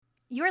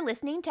You're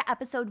listening to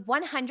episode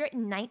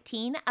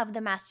 119 of the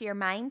Master Your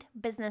Mind,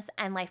 Business,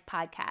 and Life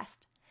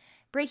podcast.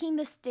 Breaking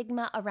the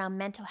stigma around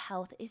mental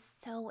health is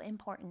so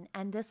important,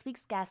 and this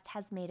week's guest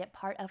has made it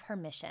part of her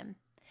mission.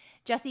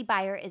 Jessie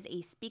Beyer is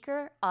a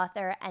speaker,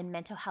 author, and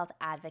mental health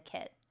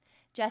advocate.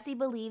 Jessie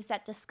believes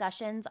that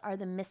discussions are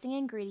the missing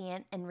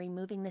ingredient in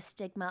removing the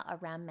stigma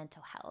around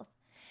mental health.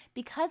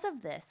 Because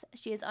of this,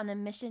 she is on a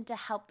mission to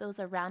help those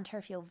around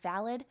her feel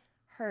valid,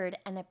 heard,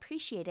 and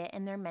appreciated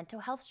in their mental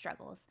health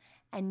struggles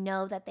and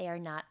know that they are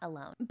not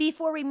alone.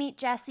 Before we meet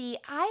Jessie,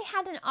 I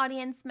had an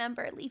audience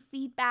member leave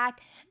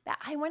feedback that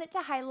I wanted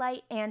to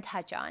highlight and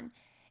touch on.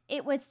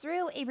 It was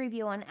through a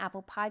review on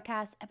Apple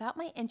Podcasts about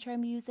my intro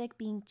music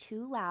being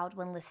too loud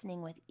when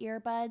listening with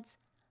earbuds.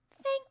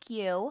 Thank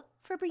you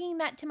for bringing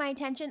that to my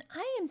attention.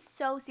 I am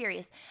so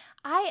serious.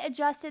 I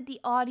adjusted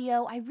the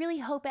audio. I really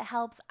hope it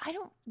helps. I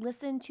don't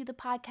listen to the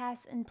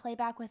podcast and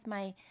playback with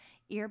my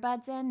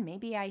earbuds in.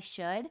 Maybe I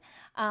should,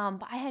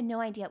 but I had no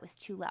idea it was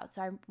too loud.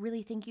 So I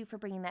really thank you for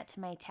bringing that to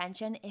my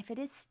attention. If it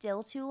is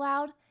still too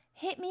loud,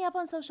 hit me up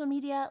on social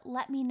media.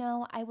 Let me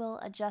know. I will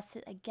adjust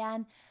it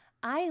again.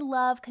 I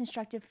love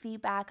constructive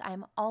feedback.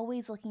 I'm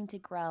always looking to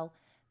grow.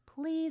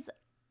 Please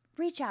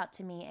reach out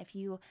to me if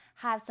you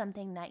have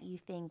something that you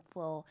think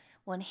will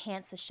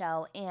enhance the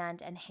show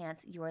and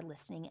enhance your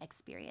listening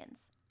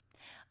experience.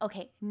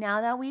 Okay,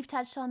 now that we've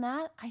touched on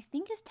that, I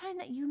think it's time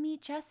that you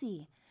meet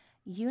Jessie.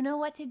 You know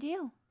what to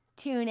do.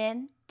 Tune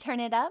in, turn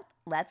it up,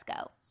 let's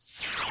go.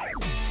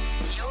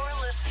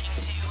 You're listening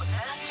to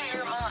Master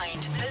Your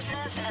Mind,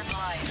 Business and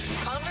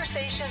Life.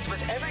 Conversations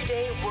with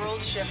everyday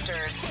world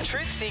shifters,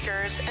 truth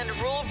seekers, and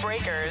rule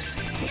breakers.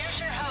 Here's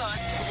your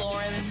host,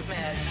 Lauren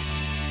Smith.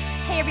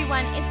 Hey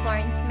everyone, it's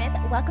Lauren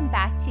Smith. Welcome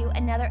back to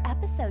another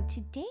episode.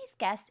 Today's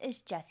guest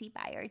is Jessie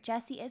Beyer.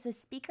 Jessie is a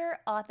speaker,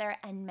 author,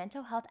 and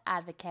mental health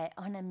advocate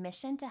on a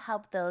mission to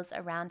help those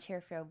around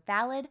her feel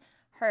valid,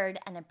 heard,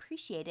 and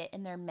appreciated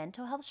in their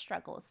mental health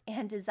struggles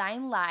and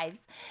design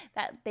lives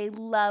that they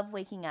love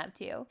waking up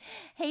to.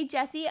 Hey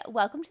Jessie,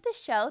 welcome to the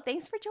show.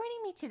 Thanks for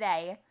joining me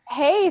today.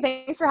 Hey,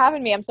 thanks for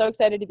having me. I'm so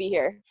excited to be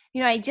here.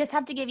 You know, I just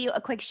have to give you a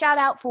quick shout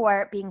out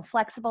for being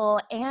flexible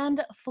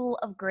and full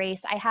of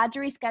grace. I had to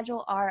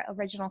reschedule our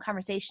original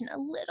conversation a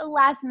little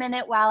last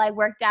minute while I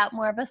worked out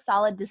more of a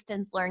solid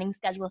distance learning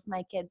schedule with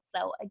my kids.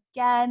 So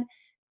again,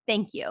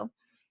 thank you.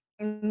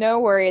 No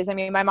worries. I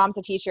mean, my mom's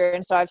a teacher,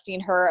 and so I've seen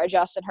her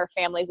adjust and her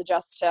family's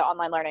adjust to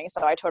online learning,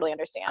 so I totally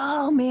understand.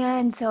 Oh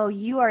man, so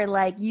you are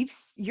like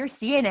you're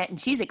seeing it and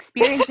she's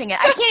experiencing it.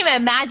 I can't even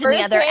imagine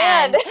the other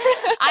end.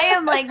 I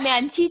am like,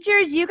 man,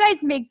 teachers, you guys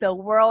make the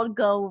world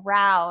go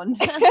round.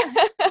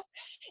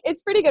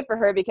 It's pretty good for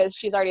her because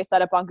she's already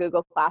set up on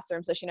Google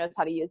Classroom, so she knows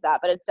how to use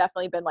that. But it's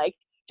definitely been like,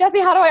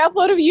 Jessie, how do I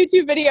upload a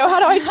YouTube video? How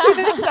do I do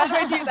this? How do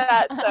I do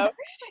that? So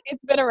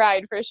it's been a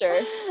ride for sure.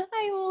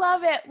 I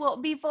love it. Well,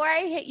 before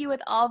I hit you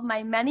with all of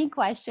my many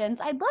questions,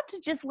 I'd love to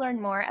just learn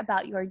more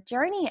about your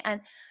journey and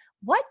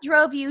what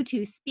drove you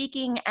to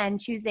speaking and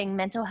choosing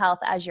mental health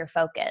as your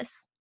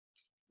focus.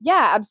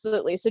 Yeah,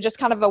 absolutely. So just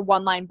kind of a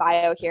one-line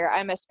bio here.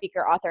 I'm a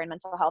speaker, author, and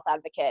mental health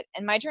advocate.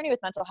 And my journey with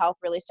mental health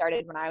really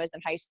started when I was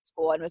in high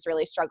school and was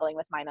really struggling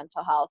with my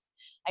mental health.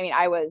 I mean,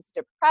 I was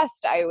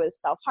depressed, I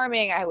was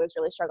self-harming, I was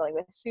really struggling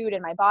with food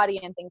in my body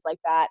and things like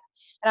that.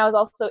 And I was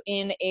also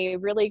in a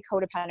really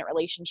codependent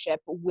relationship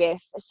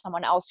with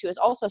someone else who was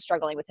also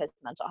struggling with his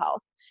mental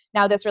health.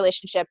 Now, this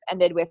relationship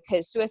ended with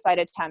his suicide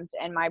attempt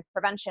and my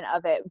prevention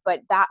of it, but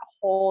that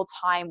whole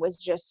time was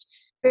just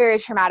very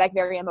traumatic,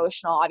 very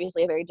emotional,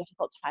 obviously a very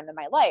difficult time in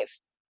my life.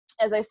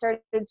 As I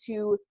started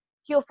to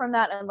heal from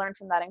that and learn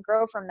from that and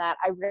grow from that,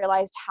 I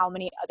realized how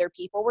many other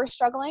people were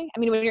struggling. I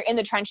mean, when you're in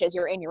the trenches,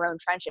 you're in your own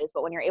trenches,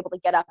 but when you're able to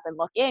get up and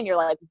look in, you're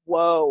like,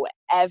 whoa,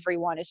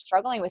 everyone is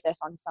struggling with this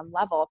on some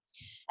level.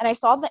 And I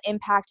saw the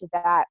impact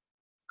that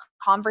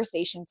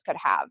conversations could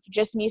have.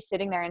 Just me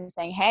sitting there and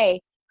saying,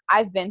 hey,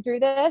 I've been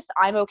through this.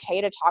 I'm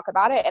okay to talk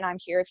about it, and I'm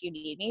here if you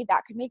need me.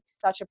 That could make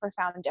such a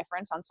profound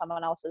difference on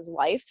someone else's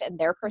life and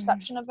their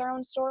perception of their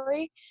own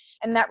story.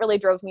 And that really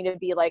drove me to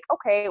be like,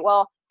 okay,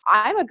 well,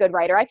 I'm a good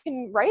writer. I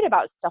can write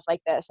about stuff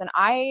like this, and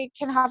I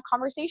can have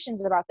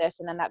conversations about this.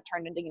 And then that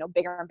turned into,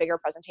 bigger and bigger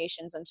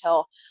presentations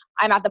until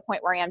I'm at the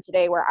point where I am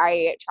today, where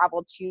I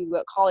travel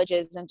to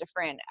colleges and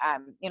different,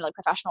 like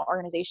professional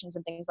organizations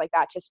and things like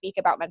that to speak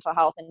about mental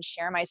health and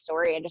share my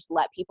story and just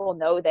let people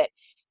know that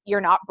you're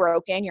not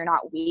broken, you're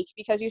not weak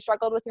because you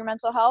struggled with your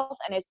mental health,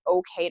 and it's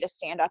okay to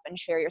stand up and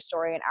share your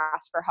story and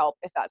ask for help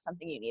if that's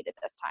something you need at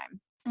this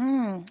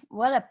time.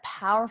 What a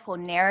powerful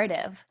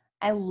narrative.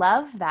 I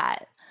love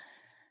that.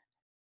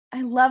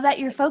 I love that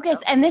you're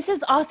focused. And this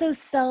is also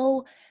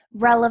so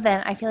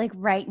relevant, I feel like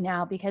right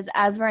now, because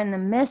as we're in the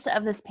midst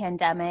of this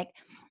pandemic,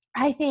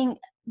 I think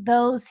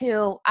those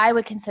who I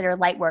would consider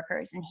light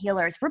workers and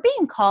healers, we're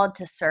being called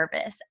to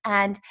service.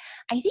 And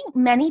I think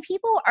many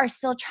people are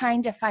still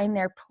trying to find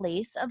their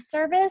place of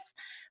service,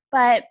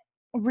 but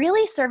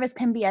really service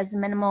can be as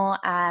minimal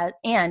as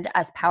and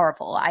as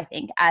powerful, I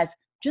think, as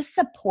just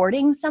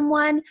supporting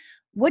someone.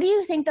 What do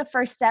you think the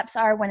first steps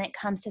are when it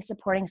comes to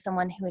supporting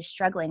someone who is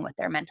struggling with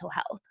their mental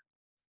health?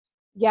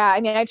 Yeah,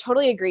 I mean, I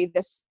totally agree.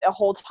 This a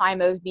whole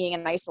time of being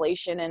in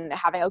isolation and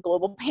having a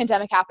global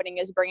pandemic happening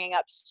is bringing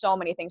up so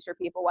many things for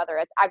people, whether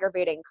it's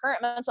aggravating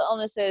current mental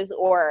illnesses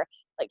or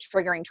like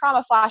triggering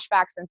trauma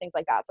flashbacks and things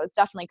like that. So it's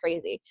definitely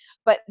crazy.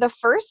 But the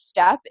first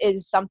step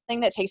is something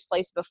that takes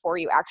place before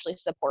you actually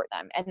support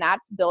them, and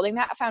that's building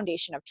that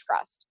foundation of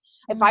trust.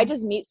 If I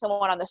just meet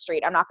someone on the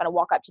street, I'm not going to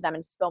walk up to them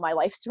and spill my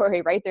life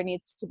story, right? There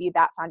needs to be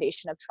that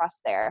foundation of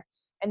trust there.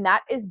 And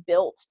that is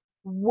built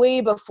way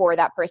before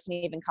that person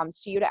even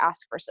comes to you to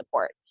ask for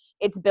support.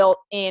 It's built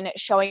in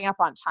showing up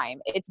on time.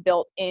 It's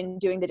built in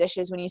doing the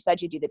dishes when you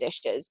said you do the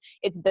dishes.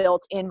 It's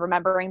built in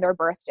remembering their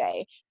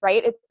birthday,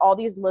 right? It's all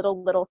these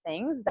little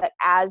things that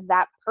as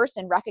that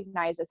person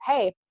recognizes,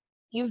 hey,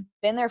 you've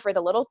been there for the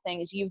little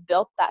things, you've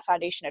built that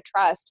foundation of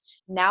trust.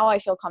 Now I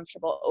feel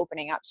comfortable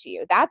opening up to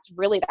you. That's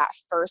really that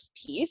first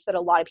piece that a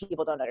lot of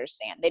people don't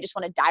understand. They just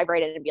want to dive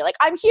right in and be like,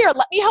 I'm here,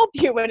 let me help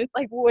you. And it's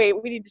like, wait,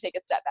 we need to take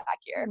a step back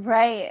here.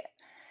 Right.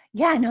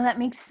 Yeah, no, that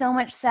makes so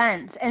much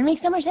sense. And it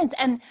makes so much sense.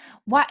 And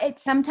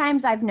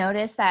sometimes I've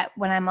noticed that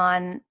when I'm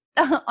on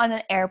on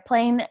an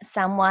airplane,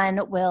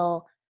 someone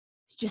will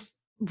just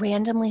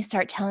randomly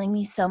start telling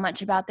me so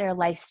much about their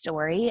life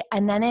story.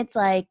 And then it's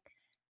like,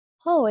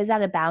 oh, is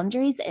that a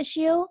boundaries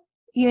issue?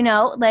 You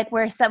know, like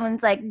where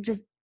someone's like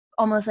just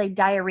almost like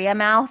diarrhea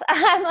mouth,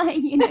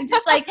 like, you know,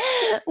 just like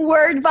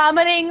word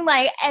vomiting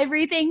like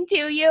everything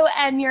to you.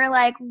 And you're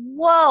like,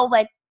 whoa,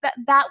 like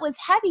that was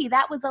heavy.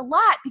 That was a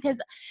lot, because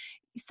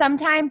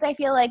sometimes I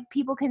feel like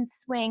people can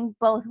swing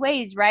both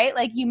ways, right?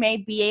 Like you may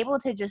be able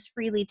to just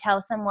freely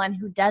tell someone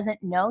who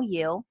doesn't know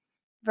you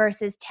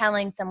versus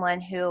telling someone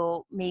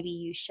who maybe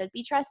you should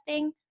be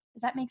trusting.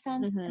 Does that make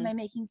sense? Am I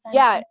making sense?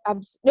 Yeah,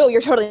 no,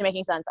 you're totally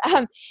making sense.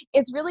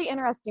 It's really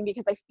interesting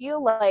because I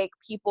feel like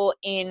people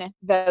in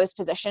those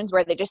positions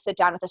where they just sit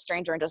down with a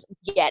stranger and just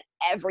get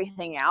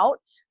everything out,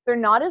 they're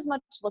not as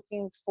much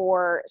looking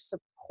for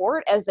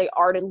support as they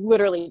are to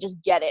literally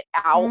just get it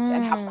out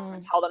and have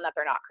someone tell them that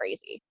they're not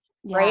crazy.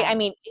 Right? Yeah. I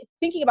mean,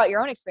 thinking about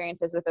your own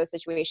experiences with those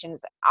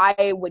situations,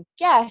 I would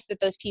guess that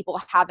those people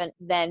haven't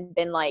then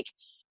been like,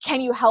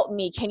 can you help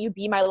me? Can you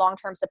be my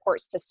long-term support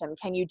system?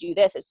 Can you do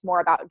this? It's more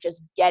about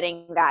just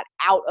getting that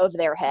out of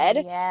their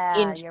head Yeah,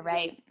 into you're a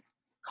right.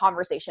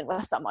 conversation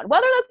with someone.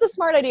 Whether that's a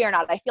smart idea or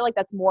not, I feel like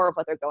that's more of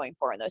what they're going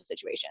for in those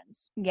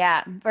situations.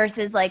 Yeah,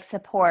 versus like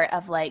support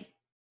of like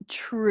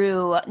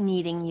true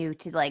needing you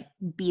to like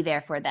be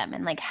there for them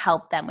and like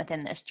help them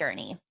within this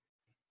journey.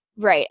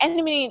 Right. And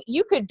I mean,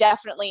 you as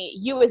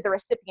the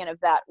recipient of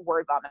that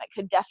word vomit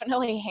could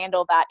definitely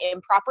handle that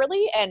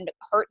improperly and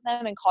hurt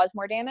them and cause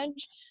more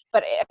damage.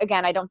 But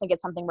again, I don't think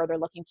it's something where they're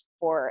looking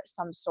for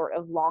some sort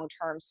of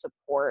long-term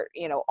support,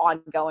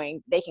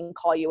 ongoing, they can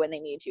call you when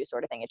they need to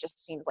sort of thing. It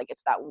just seems like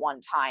it's that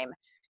one time,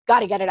 got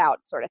to get it out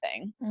sort of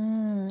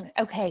thing.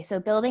 Okay, so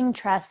building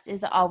trust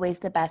is always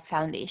the best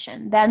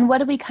foundation. Then what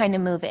do we kind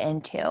of move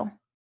into?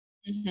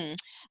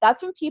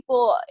 That's when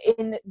people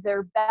in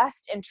their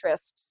best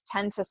interests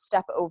tend to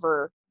step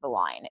over the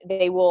line.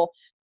 They will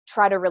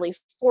try to really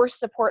force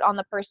support on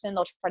the person.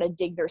 They'll try to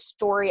dig their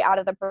story out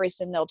of the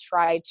person. They'll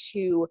try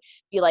to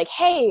be like,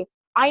 hey,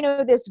 I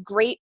know this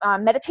great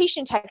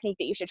meditation technique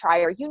that you should try,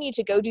 or you need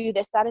to go do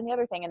this, that, and the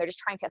other thing. And they're just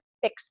trying to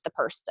fix the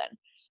person.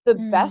 The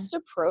best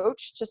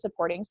approach to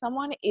supporting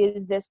someone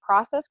is this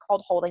process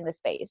called holding the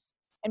space.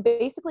 And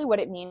basically what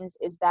it means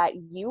is that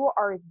you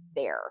are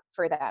there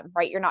for them,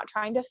 right? You're not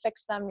trying to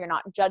fix them. You're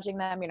not judging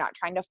them. You're not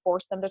trying to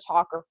force them to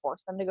talk or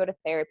force them to go to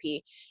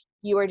therapy.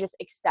 You are just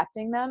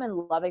accepting them and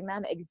loving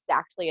them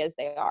exactly as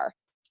they are.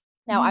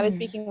 Now, I was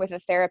speaking with a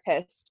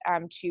therapist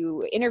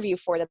to interview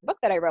for the book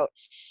that I wrote,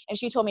 and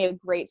she told me a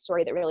great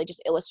story that really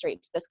just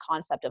illustrates this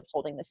concept of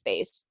holding the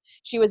space.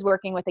 She was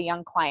working with a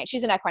young client.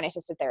 She's an equine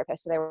assisted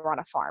therapist, so they were on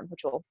a farm,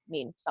 which will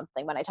mean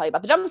something when I tell you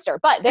about the dumpster,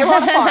 but they were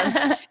on a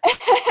farm,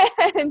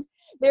 and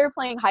they were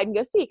playing hide and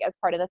go seek as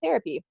part of the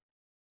therapy.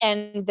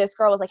 And this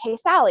girl was like, hey,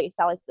 Sally's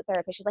the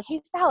therapist. She's like,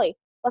 hey, Sally,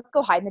 let's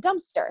go hide in the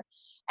dumpster.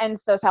 And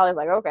so Sally's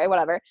like, okay,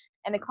 whatever.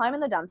 And they climb in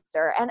the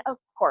dumpster. And of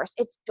course,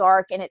 it's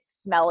dark and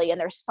it's smelly and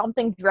there's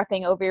something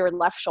dripping over your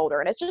left shoulder.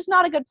 And it's just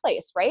not a good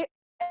place, right?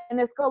 And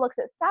this girl looks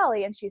at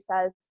Sally and she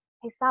says,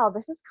 hey, Sal,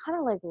 this is kind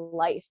of like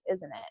life,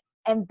 isn't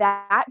it? And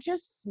that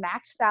just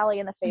smacked Sally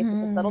in the face with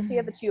the subtlety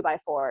of a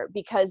 2x4,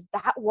 because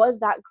that was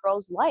that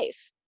girl's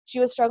life. She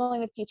was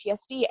struggling with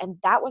PTSD, and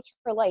that was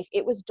her life.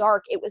 It was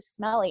dark, it was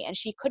smelly, and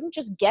she couldn't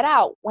just get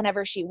out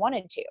whenever she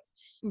wanted to.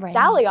 Right.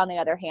 Sally, on the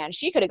other hand,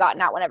 she could have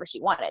gotten out whenever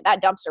she wanted.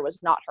 That dumpster was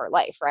not her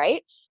life,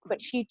 right?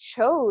 But she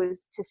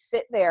chose to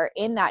sit there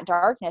in that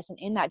darkness and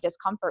in that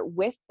discomfort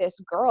with this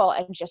girl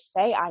and just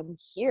say, I'm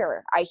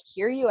here. I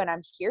hear you and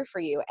I'm here for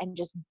you, and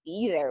just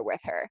be there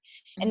with her.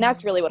 And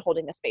that's really what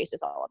holding the space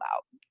is all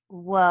about.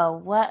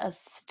 Whoa, what a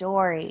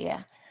story.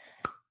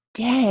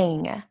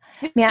 Dang.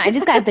 Man, I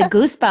just got the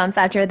goosebumps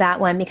after that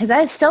one, because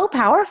that is so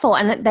powerful.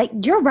 And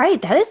that you're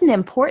right. That is an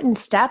important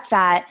step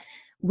that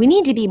we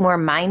need to be more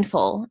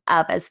mindful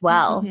of as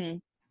well.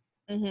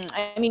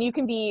 I mean, you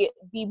can be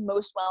the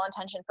most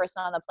well-intentioned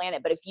person on the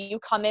planet, but if you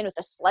come in with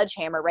a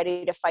sledgehammer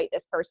ready to fight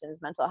this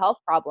person's mental health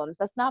problems,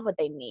 that's not what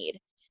they need.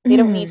 They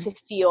don't need Mm. to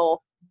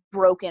feel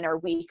broken or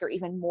weak or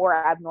even more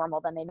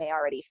abnormal than they may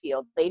already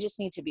feel. They just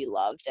need to be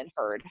loved and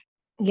heard.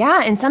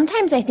 Yeah, and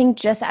sometimes I think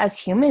just as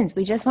humans,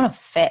 we just want to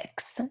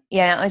fix,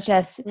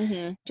 it's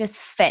Mm-hmm. just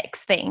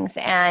fix things.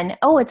 And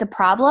oh, it's a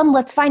problem,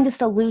 let's find a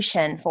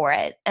solution for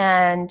it.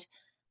 And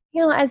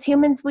as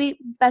humans, we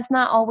that's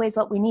not always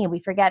what we need. We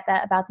forget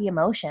that about the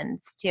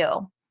emotions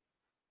too.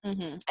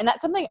 Mm-hmm. And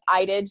that's something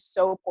I did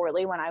so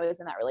poorly when I was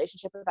in that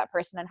relationship with that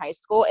person in high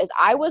school is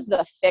I was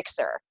the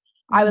fixer.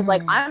 I was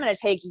like, Mm. I'm going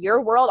to take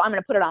your world. I'm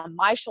going to put it on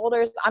my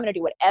shoulders. I'm going to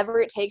do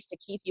whatever it takes to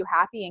keep you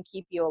happy and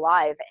keep you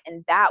alive.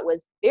 And that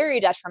was very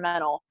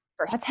detrimental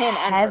for That's him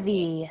and for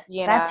me. heavy.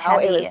 You That's know,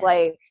 it was heavy.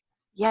 like,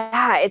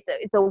 yeah,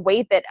 it's a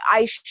weight that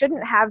I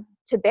shouldn't have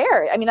to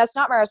bear. I mean, that's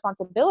not my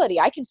responsibility.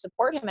 I can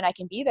support him and I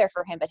can be there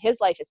for him, but his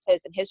life is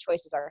his and his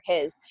choices are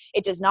his.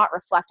 It does not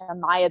reflect on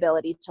my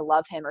ability to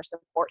love him or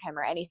support him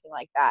or anything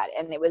like that.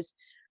 And it was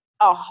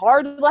a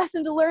hard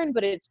lesson to learn,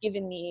 but it's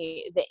given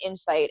me the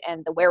insight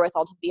and the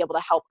wherewithal to be able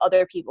to help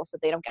other people so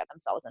they don't get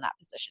themselves in that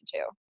position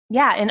too.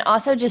 Yeah, and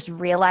also just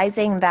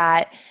realizing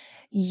that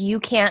you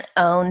can't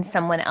own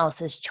someone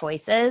else's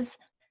choices.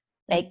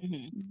 Like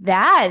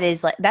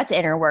Mm-hmm. that's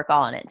inner work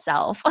all in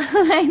itself.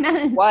 Like,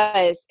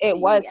 It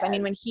was. I yes.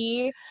 mean, when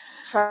he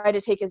tried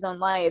to take his own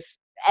life,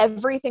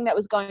 everything that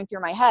was going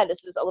through my head,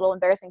 this is a little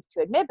embarrassing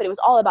to admit, but it was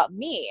all about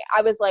me.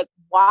 I was like,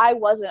 why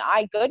wasn't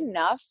I good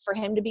enough for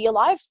him to be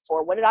alive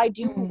for? What did I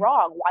do Mm,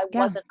 wrong? Why yeah.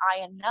 wasn't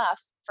I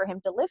enough for him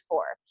to live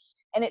for?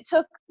 And it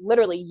took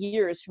literally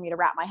years for me to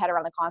wrap my head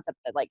around the concept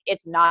that like,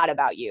 it's not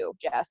about you,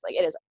 Jess. Like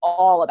it is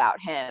all about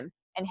him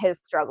and his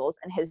struggles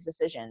and his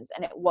decisions.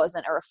 And it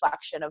wasn't a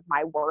reflection of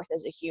my worth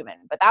as a human,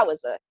 but that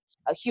was a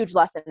huge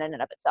lesson in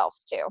and of itself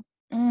too.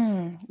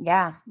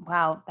 Yeah.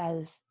 Wow.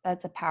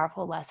 That's a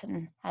powerful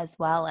lesson as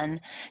well. And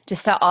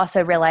just to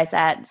also realize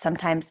that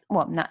sometimes,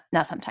 well,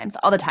 not sometimes,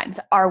 all the times,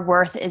 our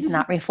worth is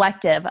not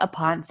reflective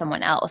upon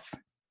someone else.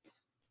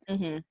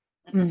 Hmm.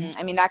 Hmm. Mm,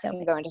 I mean, that so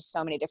can go into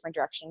so many different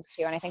directions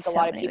too. And I think a so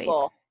lot of many ways.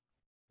 people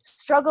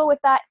struggle with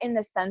that in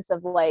the sense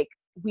of like,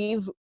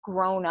 we've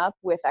grown up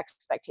with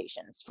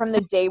expectations from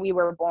the day we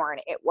were born.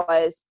 It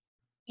was,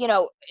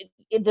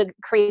 the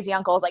crazy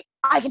uncle is like,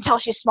 I can tell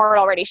she's smart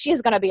already.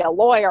 She's going to be a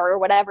lawyer or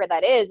whatever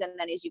that is. And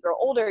then as you grow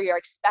older, you're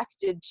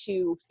expected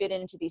to fit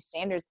into these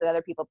standards that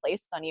other people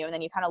placed on you. And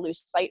then you kind of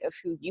lose sight of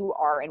who you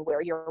are and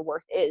where your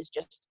worth is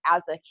just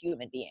as a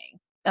human being.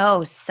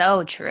 Oh,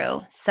 so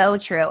true. So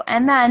true.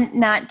 And then,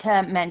 not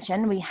to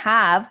mention, we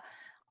have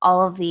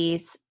all of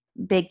these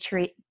big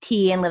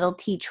T and little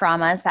t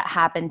traumas that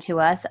happen to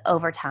us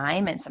over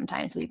time. And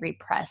sometimes we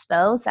repress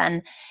those,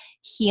 and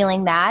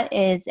healing that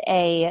is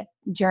a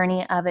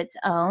journey of its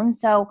own.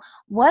 So,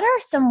 what are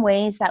some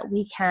ways that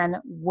we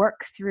can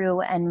work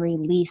through and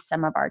release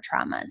some of our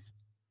traumas?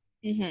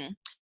 Hmm.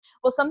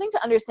 Well, something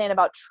to understand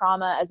about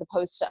trauma as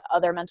opposed to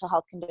other mental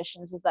health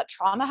conditions is that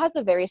trauma has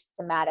a very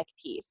somatic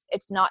piece.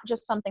 It's not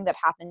just something that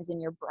happens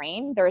in your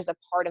brain. There is a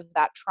part of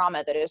that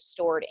trauma that is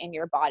stored in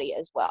your body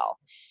as well.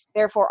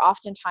 Therefore,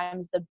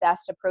 oftentimes the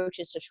best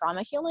approaches to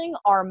trauma healing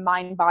are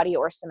mind, body,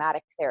 or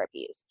somatic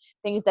therapies.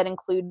 Things that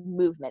include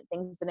movement,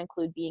 things that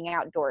include being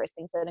outdoors,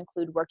 things that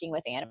include working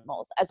with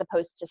animals, as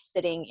opposed to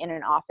sitting in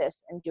an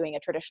office and doing a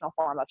traditional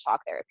form of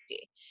talk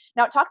therapy.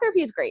 Now, talk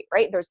therapy is great,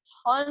 right? There's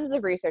tons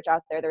of research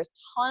out there. There's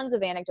tons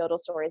of anecdotal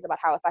stories about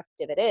how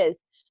effective it is.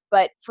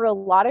 But for a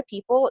lot of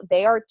people,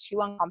 they are too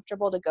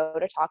uncomfortable to go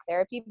to talk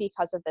therapy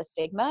because of the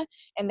stigma,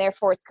 and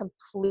therefore it's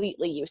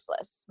completely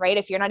useless, right?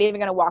 If you're not even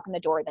going to walk in the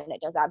door, then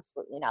it does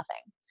absolutely nothing.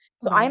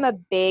 So Right. I'm a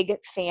big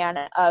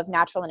fan of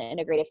natural and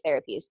integrative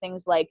therapies,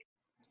 things like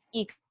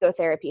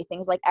ecotherapy,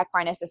 things like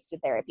equine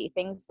assisted therapy,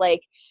 things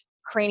like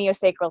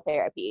craniosacral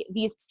therapy,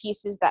 these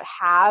pieces that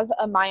have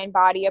a mind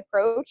body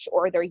approach,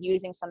 or they're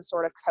using some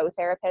sort of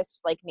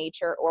co-therapist like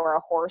nature or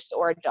a horse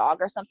or a dog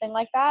or something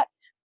like that.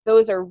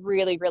 Those are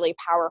really, really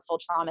powerful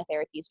trauma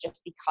therapies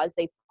just because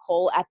they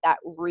pull at that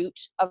root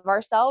of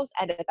ourselves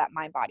and at that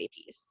mind body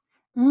piece.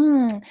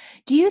 Mm.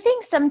 Do you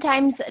think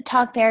sometimes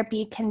talk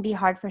therapy can be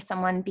hard for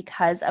someone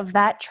because of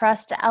that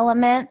trust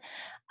element?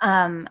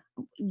 Um,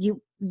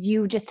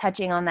 you just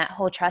touching on that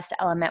whole trust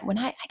element. When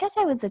I guess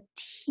I was a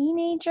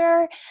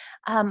teenager,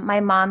 my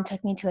mom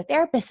took me to a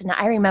therapist, and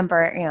I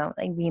remember,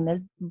 like being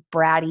this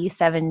bratty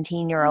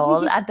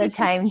 17-year-old at the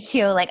time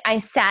too. Like I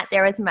sat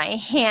there with my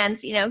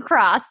hands,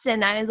 crossed,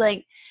 and I was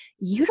like,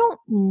 "You don't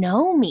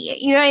know me."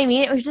 You know what I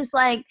mean? It was just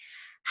like,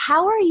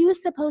 how are you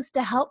supposed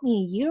to help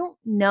me? You don't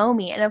know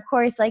me. And of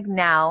course, like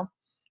now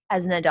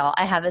as an adult,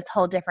 I have this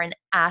whole different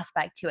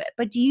aspect to it.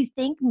 But do you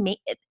think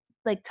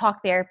like talk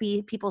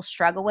therapy, people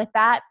struggle with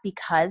that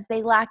because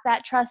they lack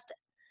that trust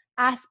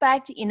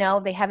aspect?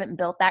 They haven't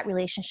built that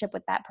relationship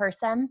with that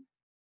person?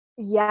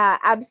 Yeah,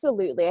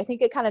 absolutely. I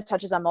think it kind of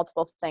touches on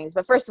multiple things.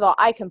 But first of all,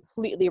 I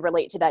completely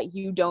relate to that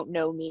 "you don't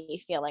know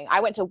me" feeling. I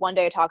went to one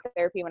day of talk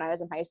therapy when I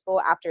was in high school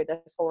after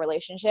this whole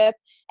relationship,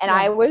 and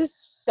I Yeah. was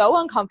so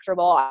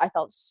uncomfortable. I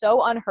felt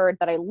so unheard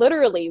that I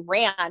literally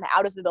ran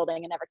out of the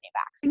building and never came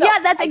back. So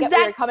Yeah, I get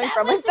where you're coming that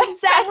from with was that.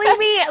 exactly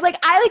me. Like,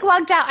 I, like,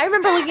 walked out. I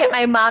remember looking at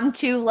my mom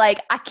too,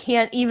 like, "I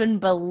can't even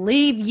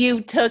believe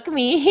you took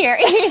me here."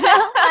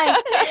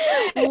 Like,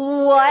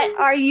 "What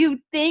are you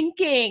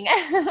thinking?"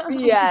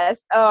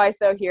 Yes. Oh, I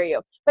so hear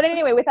you. But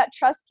anyway, with that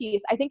trust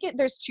piece, I think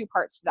there's two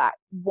parts to that.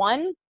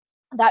 One,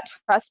 that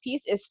trust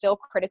piece is still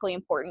critically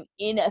important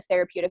in a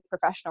therapeutic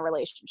professional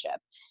relationship.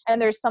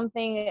 And there's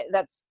something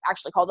that's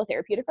actually called the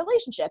therapeutic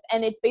relationship.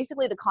 And it's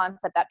basically the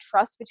concept that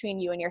trust between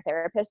you and your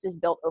therapist is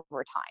built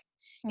over time.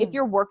 If Mm,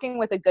 you're working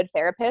with a good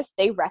therapist,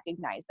 they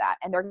recognize that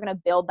and they're going to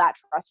build that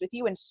trust with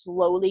you and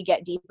slowly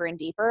get deeper and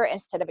deeper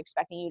instead of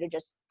expecting you to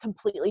just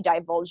completely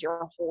divulge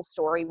your whole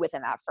story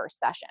within that first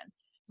session.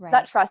 So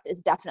that right. trust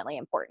is definitely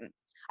important.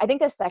 I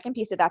think the second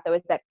piece of that, though,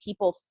 is that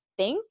people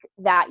think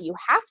that you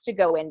have to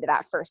go into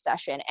that first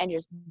session and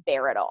just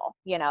bear it all.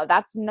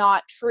 That's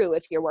not true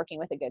if you're working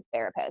with a good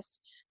therapist.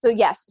 So,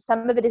 yes,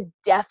 some of it is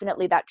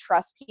definitely that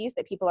trust piece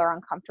that people are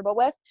uncomfortable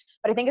with.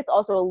 But I think it's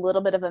also a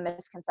little bit of a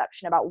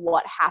misconception about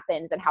what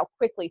happens and how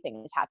quickly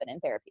things happen in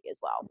therapy as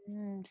well.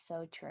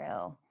 So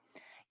true.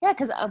 Yeah,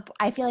 because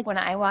I feel like when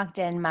I walked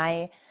in,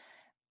 my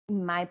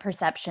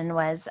perception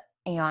was,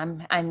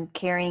 I'm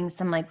carrying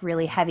some, like,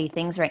 really heavy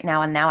things right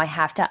now, and now I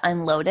have to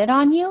unload it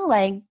on you.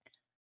 Like,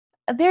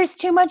 there's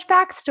too much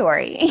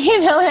backstory. You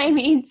know what I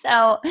mean?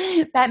 So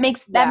that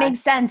Yeah. makes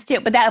sense too.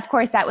 But that, of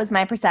course, that was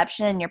my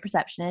perception, and your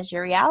perception is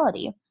your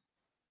reality.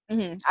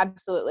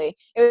 Absolutely.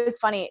 It was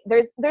funny.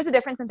 There's a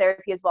difference in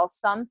therapy as well.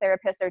 Some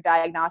therapists are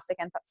diagnostic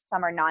and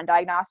some are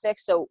non-diagnostic.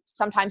 So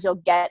sometimes you'll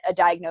get a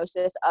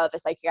diagnosis of a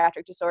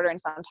psychiatric disorder and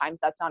sometimes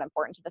that's not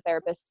important to the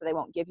therapist, so they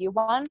won't give you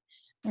one.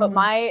 But Mhm.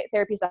 my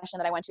therapy session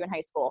that I went to in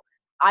high school,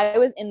 I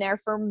was in there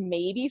for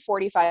maybe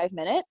 45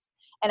 minutes.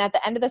 And at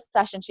the end of the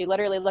session, she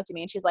literally looked at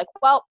me and she's like,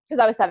 well,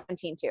 because I was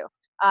 17 too.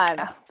 Oh, Um,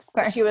 of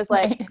she course. was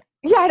like,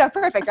 yeah, I know,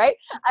 perfect, right?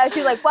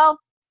 She's like, well,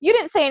 you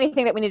didn't say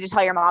anything that we need to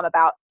tell your mom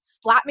about.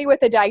 Slap me with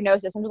a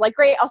diagnosis and was like,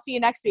 great, I'll see you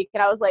next week.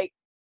 And I was like,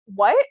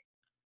 what?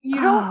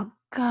 You don't Oh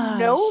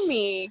know gosh.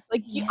 me.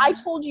 Like, I Yeah.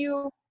 told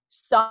you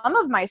some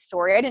of my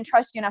story. I didn't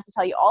trust you enough to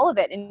tell you all of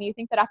it. And you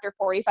think that after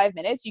 45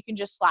 minutes, you can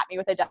just slap me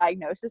with a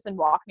diagnosis and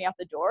walk me out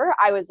the door?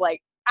 I was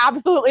like,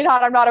 absolutely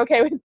not. I'm not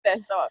okay with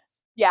this. So,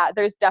 yeah,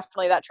 there's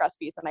definitely that trust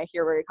piece. And I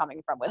hear where you're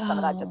coming from with some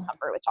of that Oh.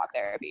 discomfort with talk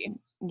therapy.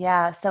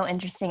 Yeah, so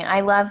interesting. I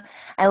love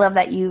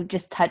that you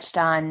just touched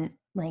on,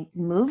 like,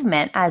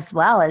 movement as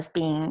well as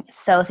being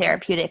so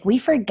therapeutic. We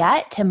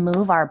forget to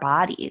move our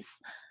bodies.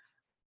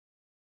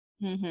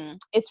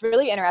 It's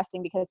really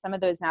interesting because some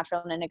of those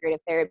natural and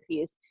integrative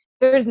therapies,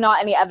 there's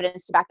not any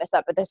evidence to back this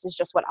up, but this is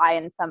just what I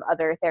and some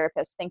other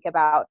therapists think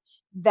about,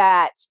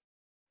 that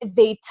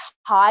they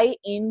tie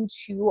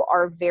into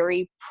our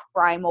very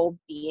primal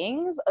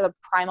beings, the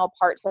primal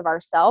parts of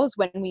ourselves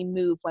when we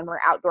move, when we're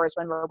outdoors,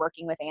 when we're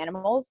working with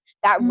animals.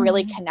 That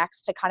really Mm.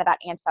 connects to kind of that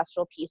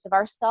ancestral piece of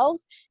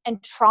ourselves.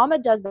 And trauma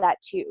does that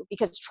too,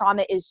 because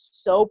trauma is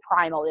so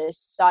primal. It is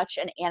such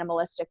an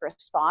animalistic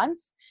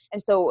response.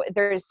 And so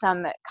there's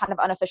some kind of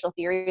unofficial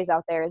theories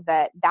out there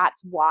that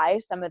that's why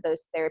some of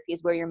those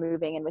therapies where you're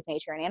moving and with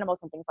nature and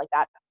animals and things like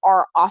that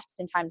are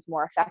oftentimes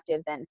more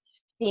effective than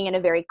being in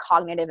a very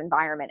cognitive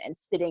environment and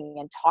sitting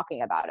and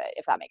talking about it,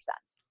 if that makes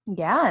sense.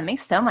 Yeah, it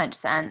makes so much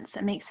sense.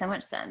 It makes so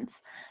much sense.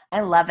 I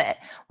love it.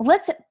 Well,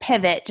 let's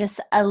pivot just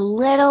a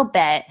little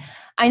bit.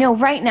 I know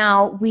right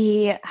now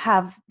we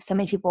have so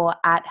many people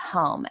at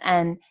home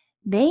and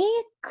they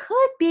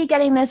could be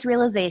getting this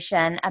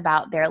realization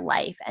about their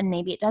life, and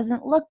maybe it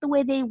doesn't look the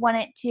way they want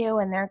it to,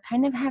 and they're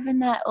kind of having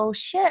that oh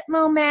shit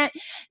moment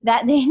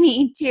that they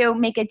need to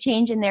make a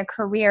change in their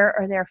career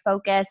or their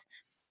focus.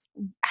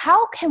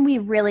 How can we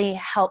really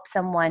help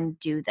someone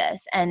do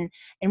this and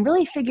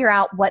really figure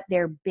out what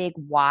their big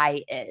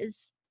why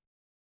is?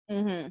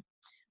 hmm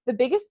The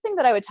biggest thing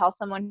that I would tell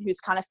someone who's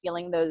kind of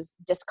feeling those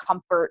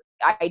discomfort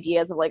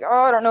ideas of like,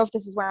 oh, I don't know if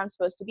this is where I'm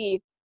supposed to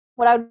be,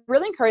 what I would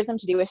really encourage them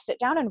to do is sit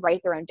down and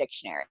write their own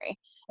dictionary.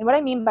 And what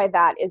I mean by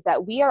that is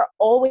that we are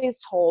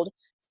always told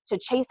to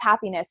chase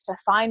happiness, to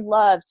find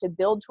love, to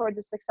build towards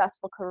a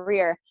successful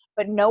career,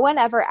 but no one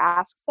ever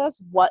asks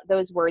us what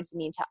those words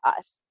mean to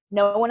us.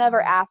 No one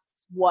ever Mm.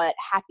 asks what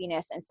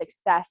happiness and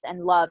success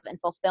and love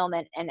and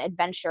fulfillment and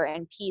adventure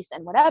and peace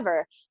and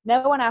whatever,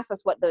 no one asks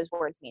us what those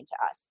words mean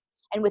to us.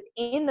 And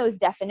within those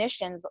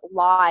definitions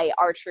lie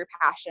our true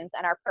passions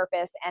and our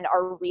purpose and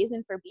our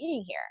reason for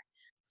being here.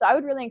 So I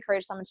would really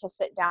encourage someone to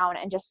sit down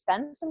and just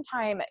spend some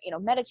time,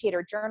 meditate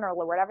or journal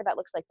or whatever that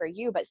looks like for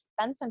you, but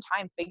spend some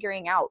time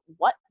figuring out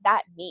what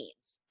that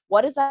means.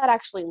 What does that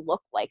actually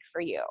look like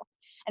for you?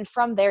 And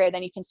from there,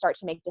 then you can start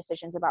to make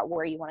decisions about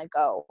where you want to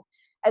go.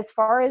 As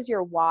far as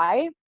your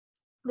why,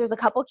 there's a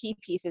couple key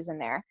pieces in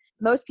there.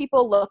 Most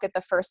people look at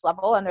the first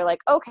level and they're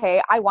like,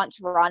 okay, I want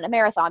to run a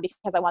marathon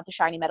because I want the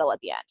shiny medal at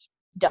the end.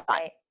 Done.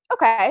 Right.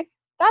 Okay,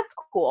 That's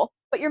cool,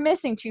 but you're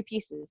missing two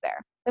pieces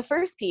there. The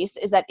first piece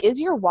is that, is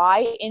your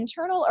why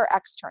internal or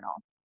external?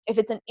 If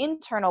it's an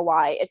internal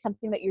why, it's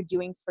something that you're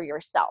doing for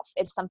yourself.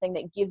 It's something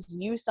that gives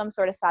you some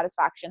sort of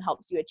satisfaction,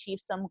 helps you achieve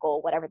some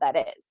goal, whatever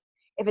that is.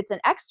 If it's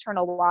an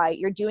external why,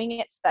 you're doing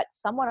it so that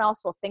someone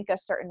else will think a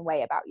certain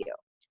way about you.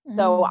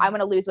 So I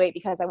want to lose weight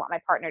because I want my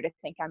partner to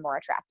think I'm more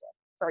attractive,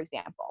 for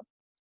example.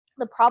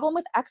 The problem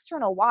with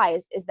external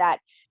whys is that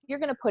you're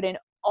going to put in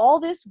all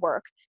this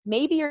work.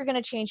 Maybe you're going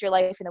to change your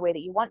life in the way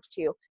that you want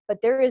to, but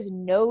there is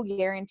no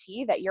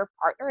guarantee that your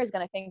partner is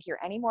going to think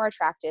you're any more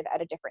attractive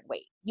at a different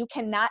weight. You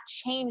cannot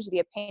change the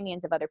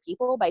opinions of other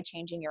people by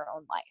changing your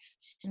own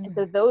life. And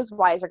so those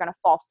whys are going to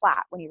fall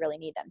flat when you really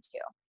need them to.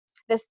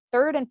 This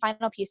third and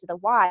final piece of the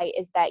why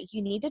is that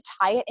you need to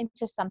tie it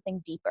into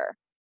something deeper.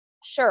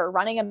 Sure,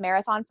 running a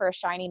marathon for a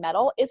shiny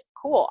medal is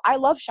cool. I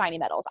love shiny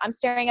medals. I'm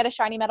staring at a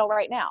shiny medal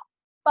right now.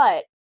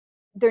 But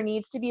there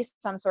needs to be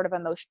some sort of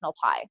emotional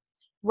tie.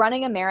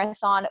 Running a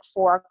marathon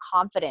for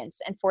confidence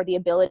and for the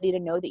ability to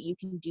know that you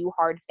can do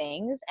hard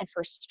things and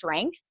for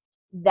strength,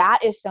 that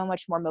is so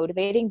much more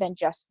motivating than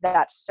just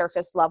that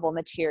surface level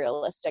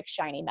materialistic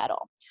shiny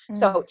medal.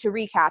 So to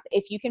recap,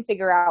 if you can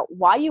figure out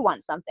why you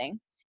want something,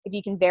 if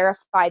you can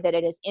verify that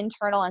it is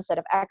internal instead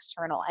of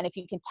external, and if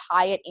you can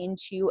tie it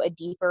into a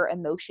deeper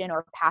emotion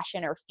or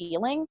passion or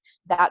feeling,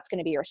 that's going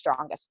to be your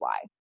strongest why.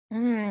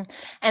 And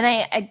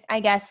I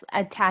guess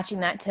attaching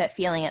that to that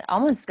feeling, it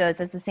almost goes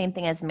as the same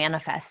thing as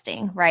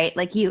manifesting, right?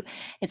 Like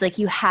it's like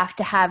you have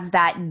to have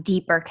that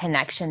deeper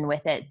connection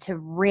with it to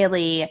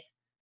really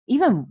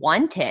even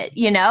want it,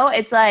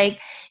 It's like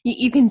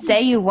you can say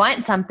you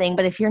want something,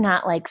 but if you're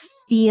not like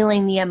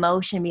feeling the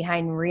emotion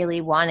behind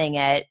really wanting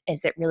it,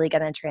 is it really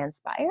going to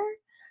transpire?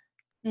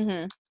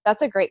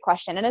 That's a great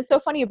question. And it's so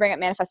funny you bring up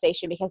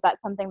manifestation because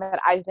that's something that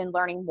I've been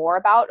learning more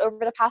about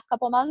over the past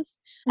couple months.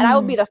 And I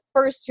will be the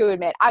first to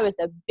admit I was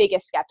the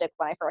biggest skeptic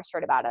when I first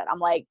heard about it. I'm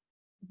like,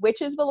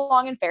 witches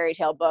belong in fairy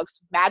tale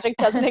books. Magic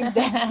doesn't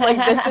exist. Like,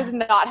 this is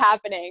not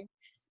happening.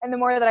 And the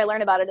more that I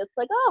learn about it, it's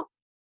like, oh,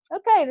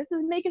 okay, this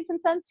is making some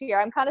sense here.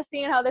 I'm kind of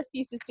seeing how this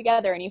pieces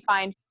together. And you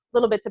find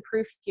little bits of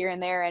proof here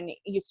and there, and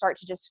you start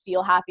to just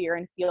feel happier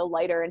and feel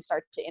lighter and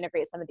start to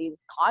integrate some of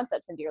these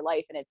concepts into your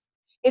life. And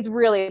it's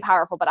really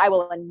powerful, but I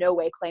will in no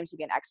way claim to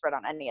be an expert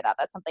on any of that.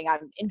 That's something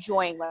I'm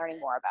enjoying learning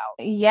more about.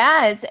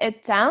 Yeah,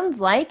 it sounds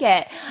like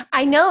it.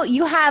 I know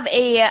you have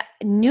a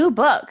new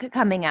book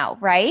coming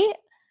out, right?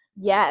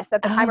 Yes,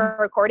 at the time of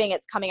recording,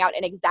 it's coming out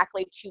in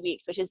exactly 2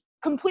 weeks, which is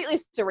completely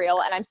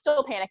surreal, and I'm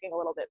still panicking a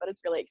little bit, but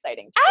it's really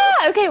exciting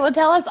too. Okay, well,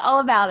 tell us all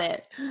about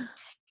it.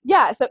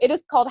 Yeah, so it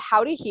is called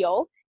How to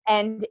Heal,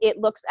 and it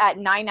looks at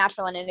 9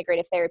 natural and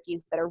integrative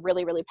therapies that are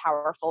really, really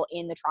powerful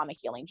in the trauma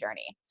healing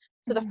journey.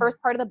 So the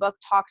first part of the book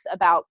talks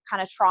about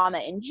kind of trauma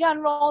in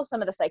general,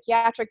 some of the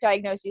psychiatric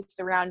diagnoses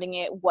surrounding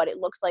it, what it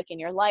looks like in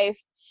your life.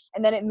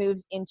 And then it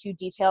moves into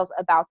details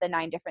about the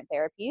 9 different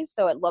therapies.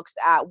 So it looks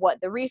at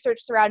what the research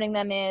surrounding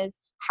them is,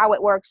 how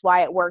it works,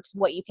 why it works,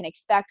 what you can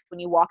expect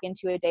when you walk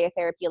into a day of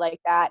therapy like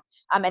that,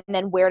 and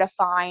then where to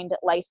find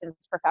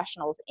licensed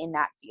professionals in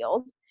that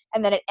field.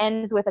 And then it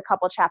ends with a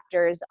couple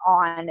chapters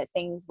on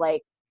things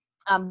like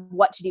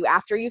what to do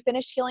after you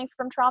finish healing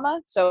from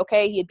trauma. So,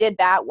 okay, you did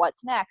that,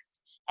 what's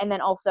next? And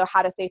then also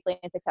how to safely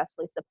and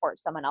successfully support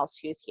someone else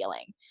who's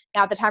healing.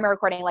 Now, at the time of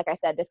recording, like I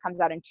said, this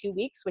comes out in 2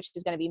 weeks, which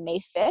is going to be May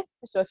 5th.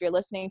 So if you're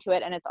listening to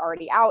it and it's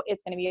already out,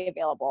 it's going to be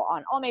available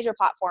on all major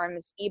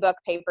platforms, ebook,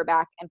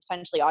 paperback, and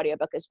potentially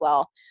audiobook as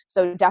well.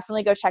 So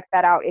definitely go check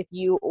that out if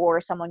you or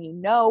someone you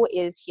know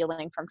is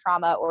healing from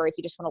trauma, or if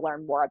you just want to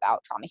learn more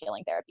about trauma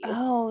healing therapies.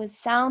 Oh, it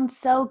sounds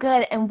so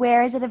good. And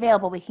where is it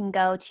available? We can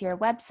go to your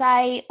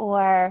website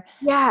or...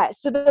 Yeah,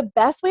 so the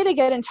best way to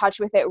get in touch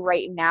with it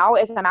right now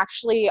is I'm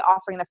actually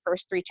offering the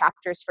first 3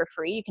 chapters for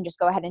free. You can just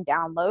go ahead and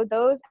download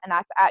those, and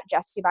that's at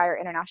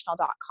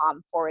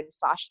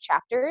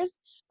jessiebyerinternational.com/chapters.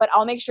 But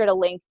I'll make sure to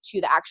link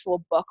to the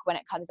actual book when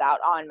it comes out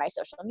on my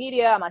social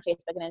media. I'm on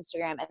Facebook and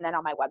Instagram, and then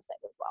on my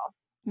website as well.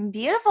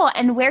 Beautiful.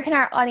 And where can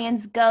our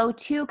audience go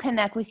to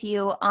connect with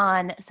you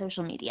on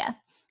social media?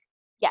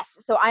 Yes.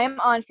 So I am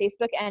on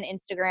Facebook and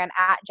Instagram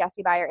at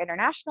Jessie Byer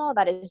International.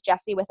 That is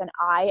Jessie with an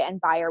I and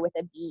Byer with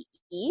a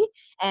B-E.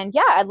 And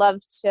yeah, I'd love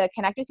to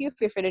connect with you.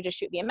 Feel free to just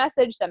shoot me a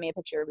message, send me a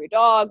picture of your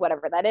dog,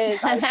 whatever that is.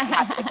 I'd be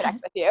happy to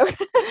connect with you.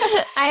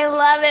 I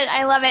love it.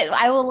 I love it.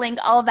 I will link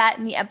all of that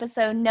in the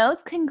episode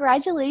notes.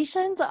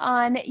 Congratulations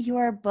on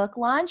your book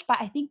launch.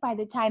 But I think by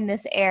the time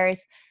this airs,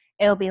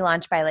 it'll be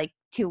launched by like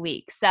 2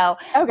 weeks. So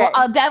Okay.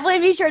 I'll definitely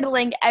be sure to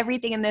link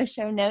everything in those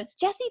show notes.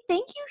 Jessie,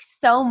 thank you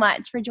so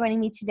much for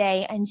joining me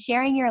today and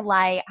sharing your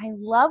light. I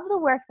love the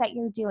work that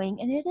you're doing,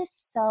 and it is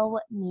so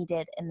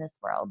needed in this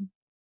world.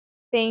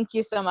 Thank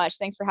you so much.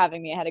 Thanks for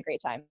having me. I had a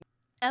great time.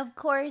 Of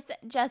course,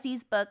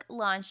 Jessie's book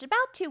launched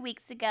about 2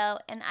 weeks ago,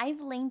 and I've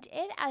linked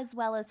it as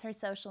well as her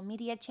social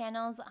media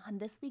channels on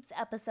this week's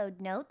episode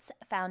notes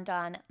found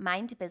on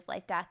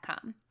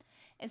mindbizlife.com.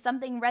 If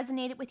something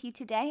resonated with you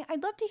today,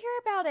 I'd love to hear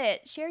about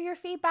it. Share your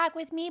feedback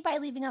with me by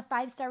leaving a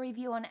 5-star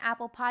review on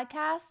Apple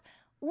Podcasts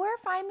or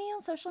find me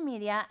on social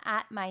media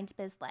at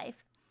MindBizLife.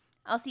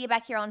 I'll see you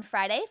back here on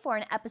Friday for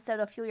an episode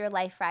of Fuel Your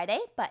Life Friday.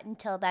 But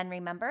until then,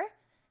 remember,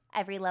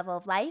 every level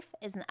of life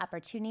is an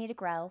opportunity to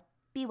grow.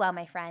 Be well,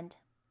 my friend.